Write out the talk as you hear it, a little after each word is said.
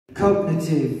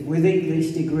cognitive with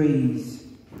English degrees.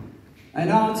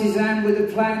 An artisan with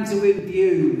a plan to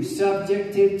imbue,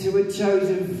 subjective to a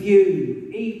chosen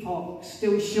few. Epoch,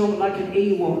 still short like an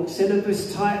Ewok,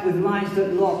 syllabus tight with lines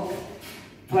that lock.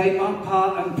 Play my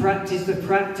part and practice the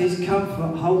practice,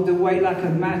 comfort, hold the weight like a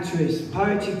mattress.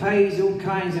 Poetry pays all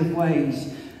kinds of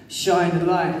ways, shine a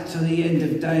light to the end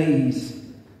of days.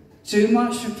 Too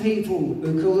much for people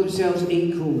who call themselves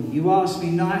equal. You ask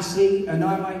me nicely and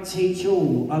I might teach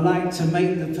all. I like to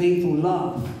make the people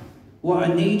laugh. What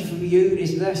I need from you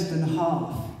is less than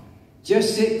half.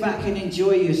 Just sit back and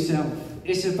enjoy yourself.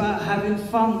 It's about having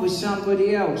fun with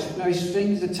somebody else. No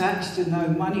strings attached and no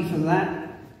money for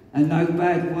that. And no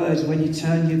bad words when you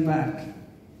turn your back.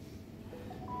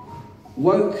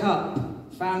 Woke up,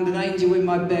 found an angel in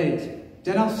my bed.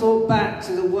 Then I thought back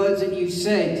to the words that you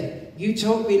said. You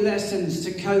taught me lessons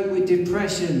to cope with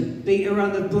depression. Beat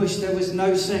around the bush, there was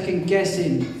no second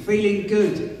guessing. Feeling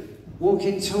good,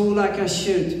 walking tall like I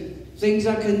should. Things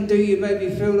I couldn't do, you made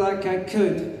me feel like I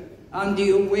could. Under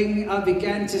your wing, I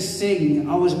began to sing.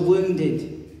 I was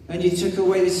wounded, and you took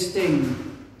away the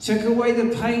sting. Took away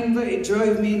the pain, but it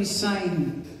drove me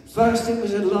insane. First it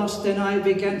was a loss, then I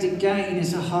began to gain.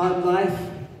 It's a hard life.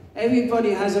 Everybody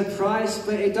has a price,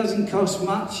 but it doesn't cost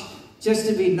much. Just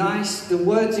to be nice, the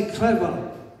words are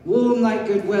clever. Warm like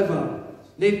good weather.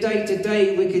 Live day to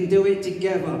day, we can do it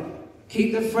together.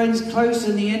 Keep the friends close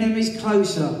and the enemies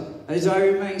closer, as I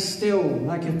remain still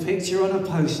like a picture on a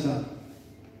poster.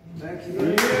 Thank you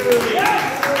very much.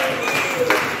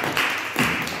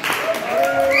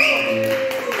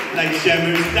 Ladies and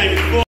gentlemen, David.